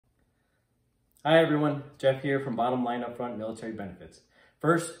Hi everyone, Jeff here from Bottom Line Upfront Military Benefits.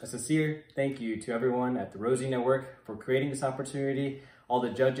 First, a sincere thank you to everyone at the Rosie Network for creating this opportunity, all the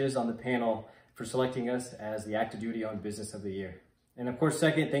judges on the panel for selecting us as the Active Duty Owned Business of the Year. And of course,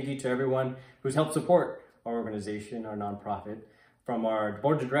 second, thank you to everyone who's helped support our organization, our nonprofit, from our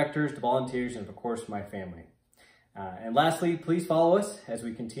board of directors to volunteers and of course my family. And lastly, please follow us as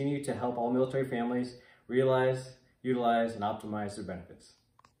we continue to help all military families realize, utilize, and optimize their benefits.